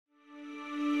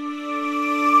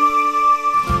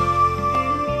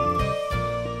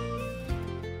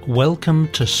Welcome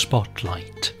to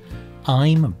Spotlight.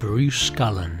 I'm Bruce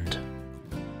Gulland.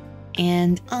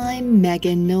 And I'm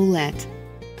Megan Nollet.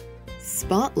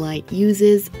 Spotlight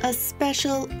uses a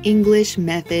special English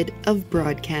method of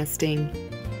broadcasting.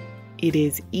 It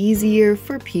is easier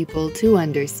for people to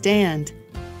understand,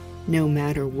 no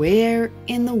matter where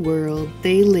in the world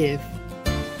they live.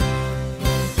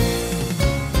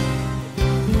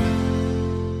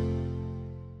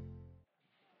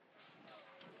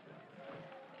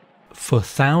 For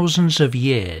thousands of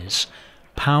years,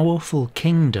 powerful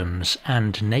kingdoms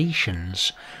and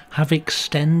nations have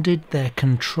extended their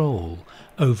control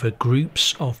over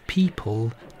groups of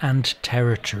people and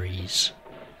territories.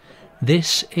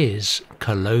 This is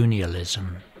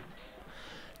colonialism.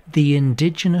 The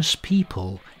indigenous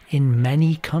people in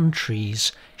many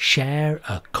countries share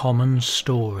a common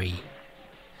story.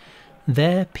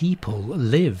 Their people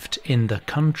lived in the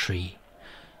country,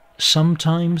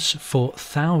 sometimes for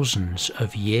thousands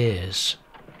of years.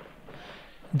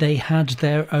 They had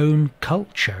their own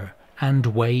culture and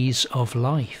ways of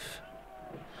life.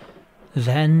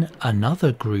 Then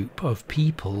another group of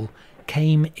people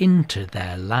came into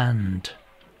their land.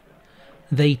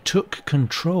 They took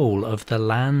control of the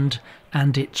land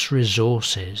and its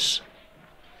resources.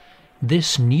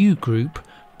 This new group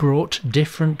brought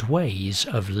different ways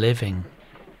of living,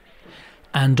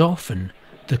 and often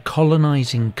the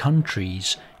colonizing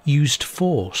countries used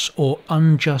force or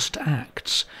unjust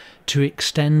acts to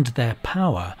extend their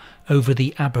power over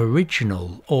the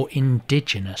Aboriginal or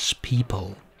indigenous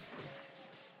people.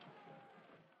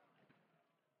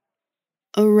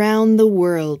 Around the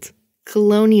world,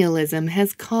 colonialism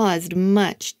has caused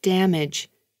much damage.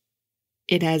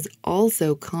 It has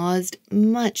also caused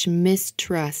much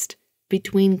mistrust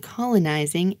between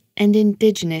colonizing and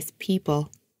indigenous people.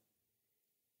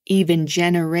 Even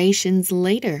generations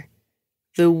later,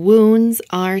 the wounds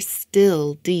are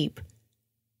still deep.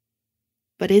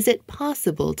 But is it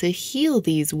possible to heal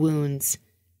these wounds?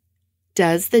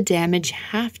 Does the damage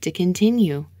have to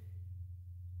continue?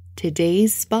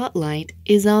 Today's spotlight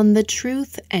is on the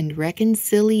Truth and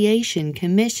Reconciliation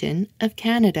Commission of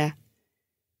Canada.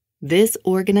 This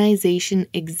organization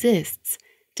exists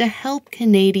to help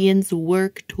Canadians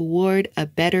work toward a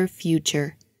better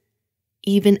future,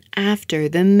 even after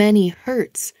the many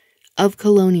hurts of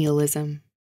colonialism.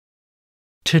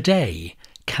 Today,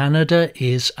 Canada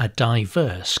is a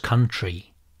diverse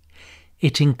country.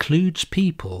 It includes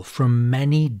people from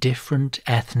many different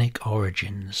ethnic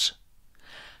origins.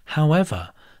 However,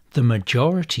 the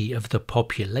majority of the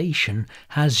population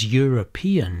has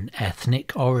European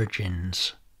ethnic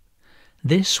origins.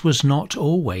 This was not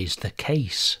always the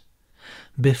case.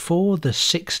 Before the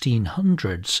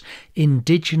 1600s,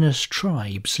 indigenous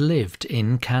tribes lived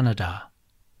in Canada.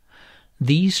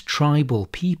 These tribal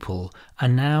people are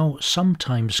now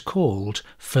sometimes called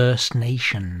First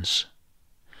Nations.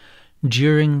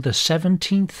 During the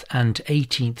 17th and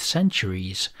 18th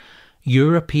centuries,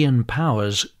 European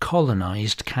powers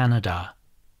colonized Canada.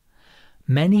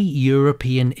 Many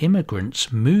European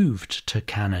immigrants moved to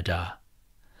Canada.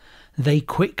 They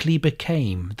quickly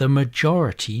became the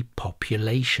majority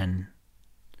population.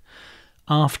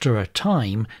 After a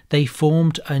time, they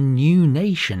formed a new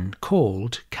nation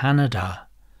called Canada.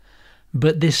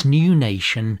 But this new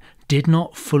nation did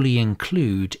not fully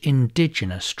include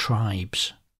indigenous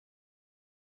tribes.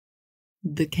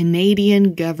 The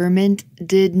Canadian government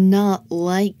did not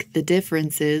like the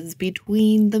differences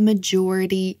between the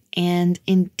majority and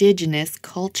indigenous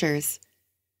cultures.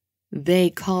 They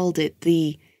called it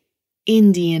the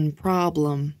Indian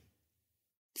problem.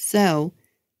 So,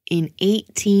 in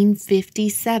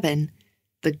 1857,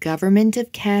 the Government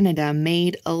of Canada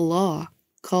made a law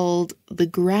called the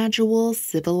Gradual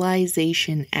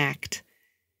Civilization Act.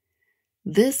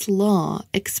 This law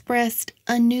expressed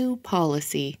a new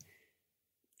policy.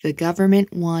 The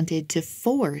government wanted to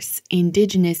force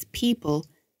indigenous people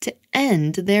to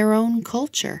end their own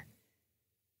culture.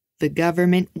 The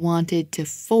government wanted to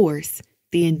force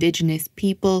the indigenous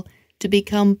people to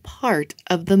become part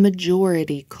of the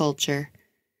majority culture.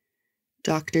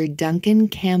 Dr. Duncan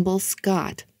Campbell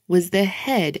Scott was the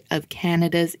head of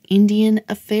Canada's Indian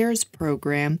Affairs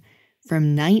program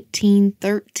from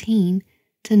 1913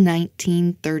 to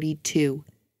 1932.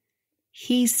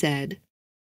 He said,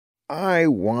 I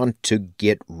want to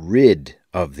get rid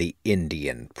of the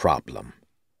Indian problem.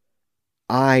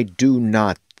 I do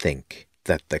not think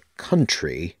that the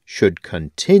country should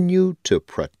continue to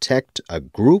protect a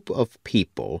group of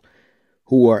people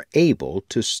who are able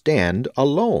to stand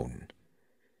alone.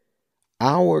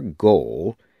 Our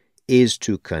goal is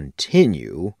to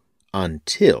continue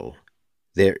until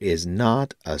there is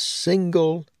not a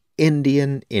single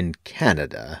Indian in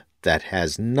Canada that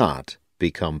has not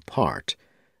become part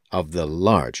of the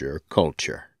larger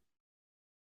culture.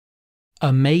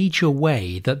 A major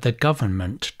way that the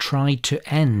government tried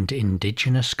to end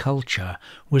Indigenous culture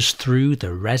was through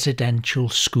the residential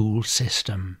school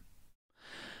system.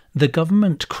 The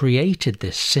government created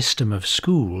this system of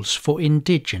schools for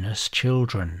Indigenous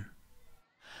children.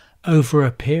 Over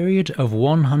a period of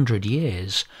 100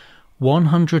 years,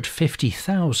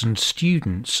 150,000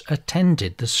 students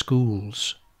attended the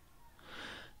schools.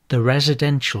 The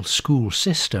residential school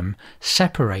system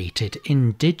separated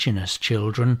Indigenous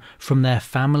children from their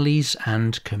families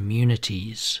and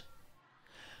communities.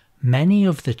 Many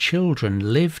of the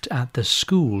children lived at the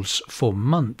schools for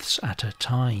months at a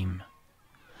time.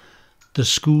 The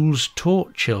schools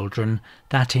taught children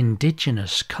that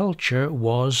Indigenous culture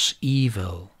was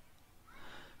evil.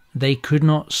 They could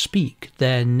not speak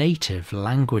their native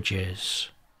languages,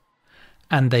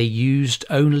 and they used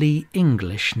only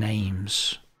English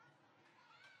names.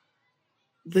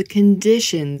 The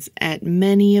conditions at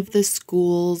many of the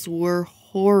schools were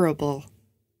horrible.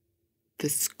 The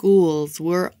schools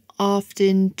were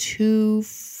often too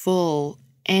full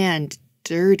and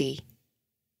dirty.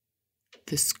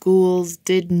 The schools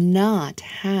did not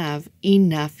have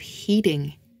enough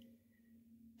heating,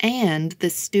 and the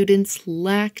students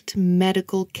lacked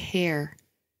medical care.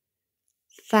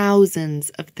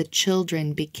 Thousands of the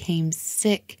children became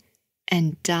sick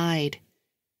and died.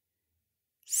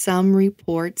 Some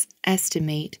reports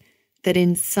estimate that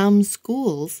in some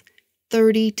schools,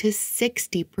 30 to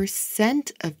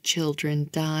 60% of children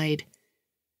died.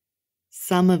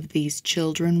 Some of these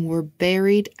children were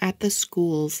buried at the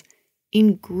schools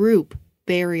in group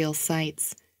burial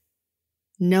sites.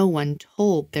 No one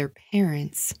told their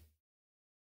parents.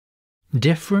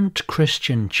 Different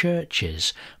Christian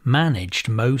churches managed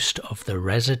most of the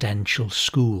residential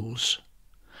schools.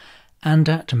 And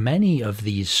at many of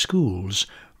these schools,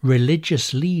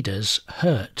 religious leaders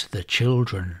hurt the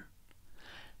children.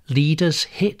 Leaders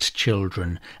hit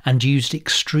children and used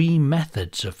extreme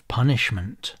methods of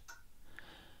punishment.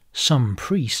 Some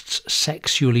priests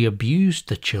sexually abused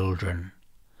the children.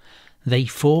 They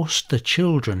forced the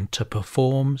children to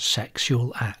perform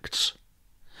sexual acts.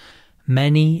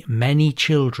 Many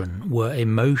children were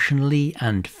emotionally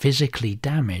and physically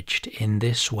damaged in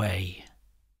this way.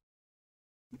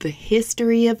 The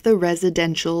history of the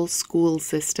residential school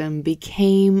system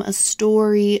became a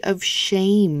story of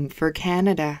shame for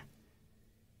Canada.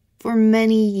 For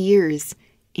many years,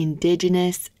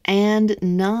 Indigenous and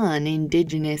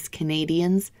non-Indigenous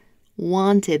Canadians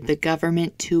wanted the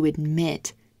government to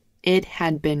admit it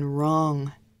had been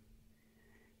wrong.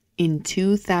 In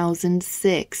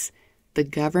 2006, the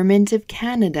Government of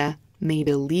Canada made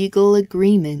a legal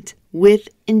agreement with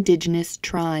Indigenous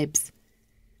tribes.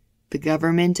 The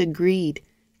government agreed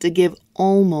to give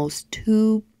almost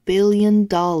 $2 billion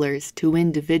to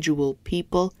individual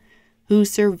people who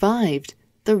survived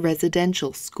the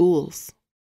residential schools.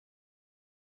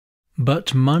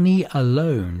 But money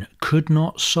alone could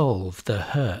not solve the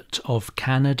hurt of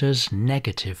Canada's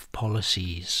negative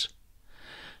policies.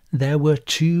 There were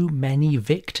too many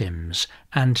victims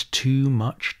and too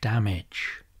much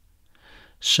damage.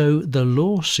 So the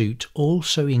lawsuit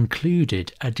also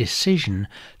included a decision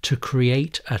to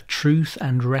create a Truth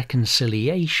and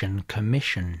Reconciliation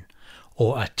Commission,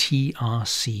 or a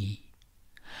TRC.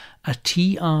 A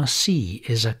TRC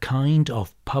is a kind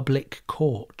of public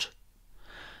court.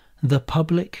 The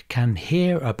public can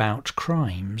hear about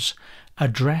crimes,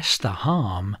 address the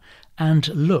harm, and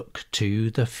look to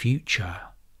the future.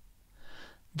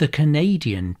 The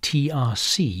Canadian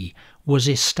TRC was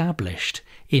established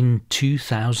in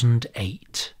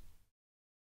 2008.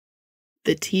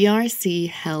 The TRC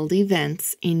held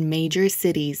events in major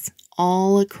cities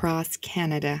all across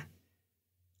Canada.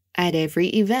 At every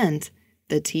event,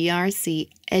 the TRC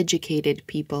educated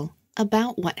people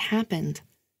about what happened.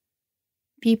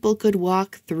 People could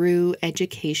walk through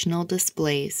educational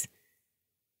displays.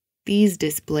 These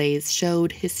displays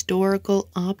showed historical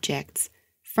objects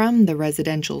from the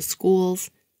residential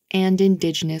schools and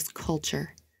Indigenous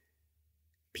culture.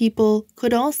 People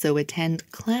could also attend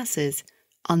classes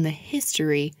on the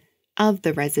history of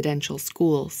the residential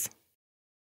schools.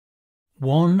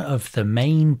 One of the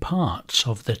main parts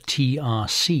of the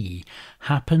TRC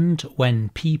happened when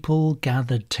people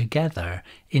gathered together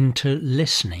into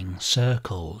listening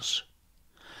circles.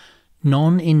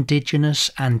 Non-Indigenous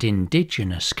and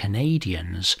Indigenous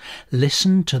Canadians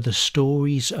listened to the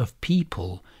stories of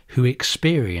people who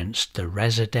experienced the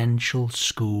residential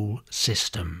school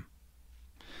system.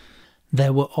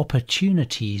 there were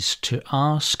opportunities to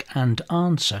ask and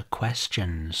answer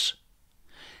questions.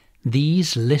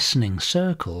 These listening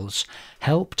circles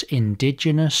helped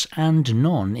Indigenous and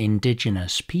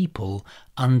non-Indigenous people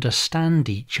understand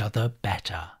each other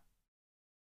better.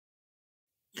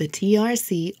 The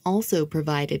TRC also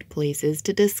provided places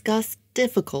to discuss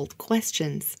difficult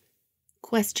questions.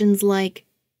 Questions like,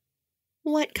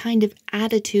 what kind of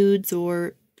attitudes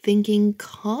or thinking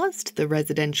caused the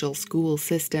residential school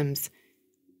systems?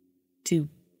 Do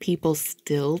people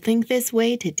still think this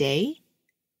way today?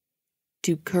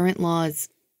 Do current laws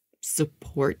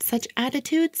support such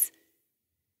attitudes?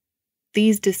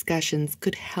 These discussions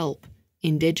could help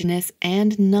Indigenous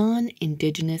and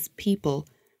non-Indigenous people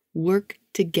work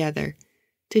together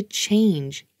to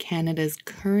change Canada's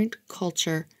current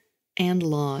culture and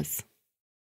laws.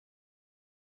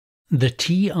 The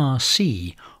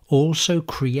TRC also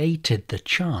created the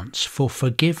chance for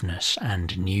forgiveness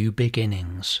and new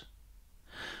beginnings.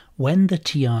 When the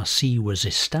TRC was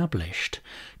established,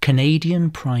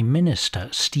 Canadian Prime Minister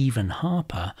Stephen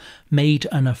Harper made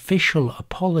an official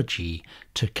apology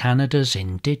to Canada's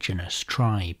Indigenous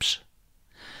tribes.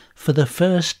 For the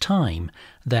first time,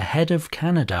 the head of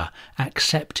Canada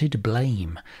accepted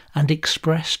blame and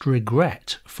expressed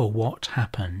regret for what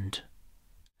happened.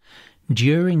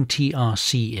 During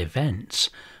TRC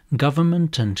events,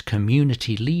 government and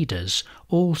community leaders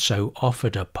also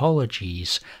offered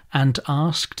apologies and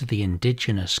asked the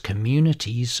Indigenous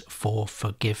communities for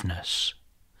forgiveness.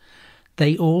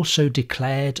 They also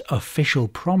declared official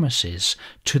promises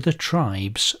to the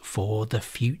tribes for the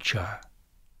future.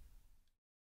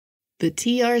 The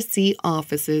TRC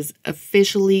offices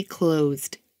officially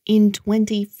closed in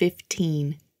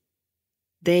 2015.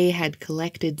 They had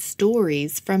collected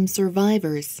stories from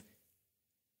survivors.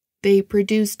 They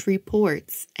produced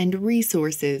reports and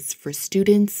resources for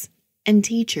students and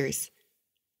teachers.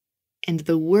 And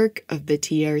the work of the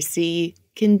TRC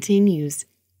continues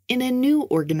in a new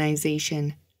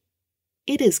organization.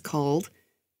 It is called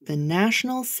the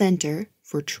National Centre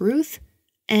for Truth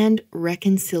and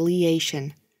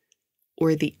Reconciliation,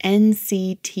 or the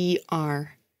NCTR.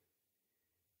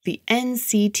 The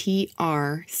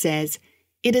NCTR says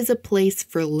it is a place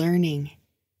for learning.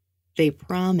 They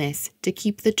promise to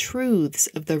keep the truths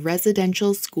of the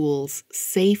residential schools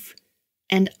safe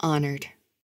and honored.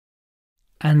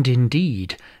 And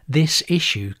indeed, this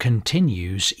issue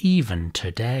continues even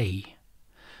today.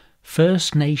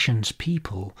 First Nations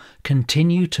people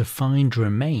continue to find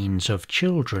remains of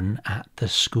children at the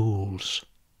schools.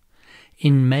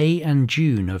 In May and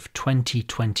June of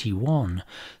 2021,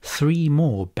 3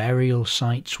 more burial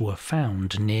sites were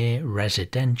found near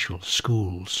residential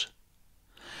schools.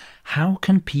 How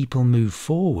can people move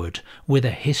forward with a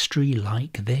history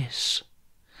like this?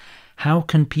 How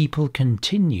can people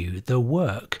continue the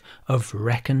work of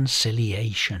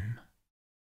reconciliation?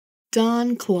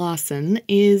 Don Clausen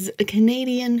is a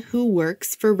Canadian who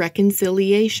works for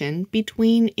reconciliation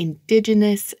between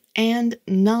Indigenous and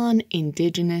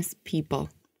non-Indigenous people.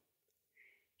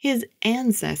 His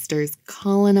ancestors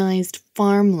colonized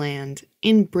farmland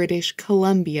in British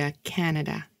Columbia,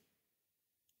 Canada.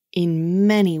 In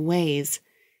many ways,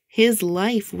 his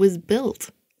life was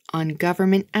built on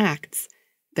government acts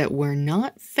that were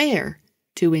not fair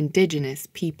to Indigenous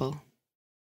people.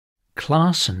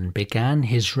 Clausen began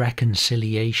his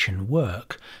reconciliation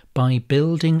work by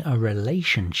building a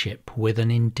relationship with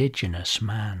an Indigenous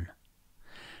man.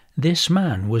 This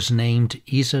man was named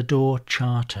Isidore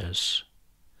Charters.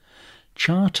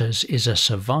 Charters is a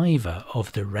survivor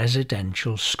of the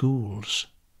residential schools.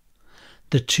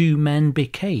 The 2 men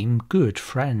became good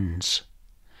friends.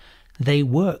 They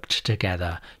worked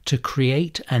together to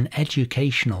create an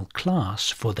educational class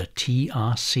for the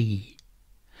TRC.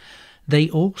 They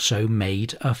also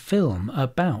made a film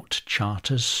about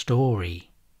Charters'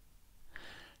 story.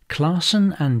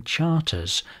 Clausen and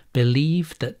Charters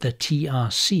believe that the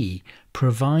TRC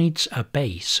provides a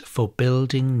base for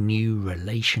building new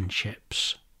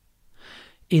relationships.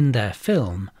 In their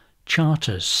film,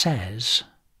 Charters says,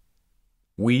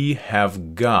 "We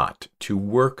have got to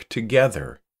work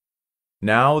together.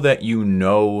 Now that you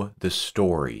know the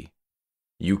story,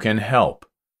 you can help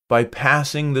by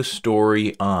passing the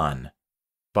story on,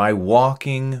 by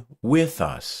walking with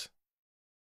us."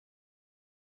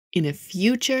 In a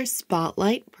future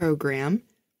Spotlight program,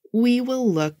 we will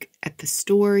look at the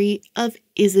story of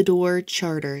Isidore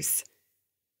Charters.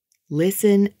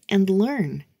 Listen and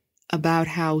learn about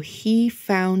how he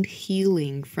found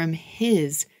healing from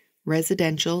his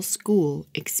residential school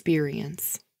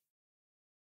experience.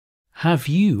 Have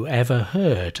you ever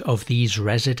heard of these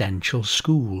residential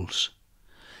schools?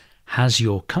 Has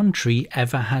your country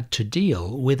ever had to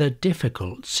deal with a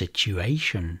difficult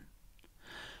situation?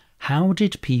 How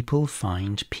did people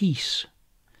find peace?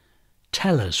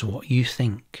 Tell us what you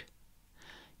think.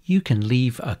 You can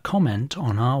leave a comment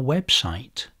on our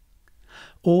website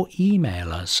or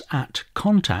email us at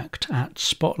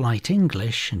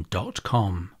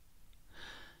contact@spotlightenglish.com.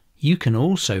 You can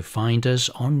also find us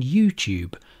on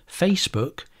YouTube,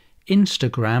 Facebook,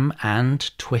 Instagram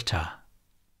and Twitter.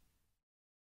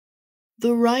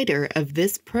 The writer of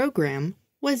this program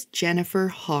was Jennifer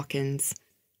Hawkins.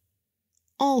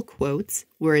 All quotes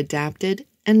were adapted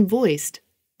and voiced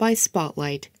by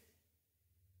Spotlight.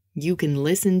 You can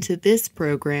listen to this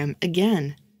program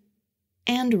again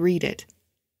and read it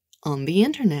on the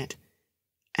internet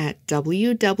at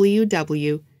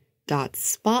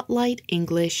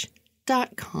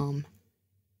www.spotlightenglish.com.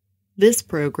 This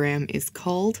program is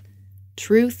called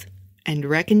Truth and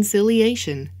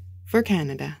Reconciliation for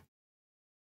Canada.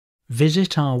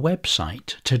 Visit our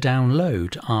website to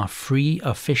download our free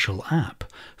official app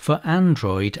for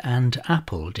Android and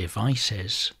Apple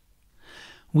devices.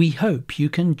 We hope you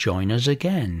can join us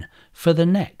again for the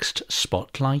next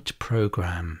Spotlight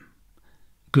program.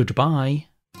 Goodbye.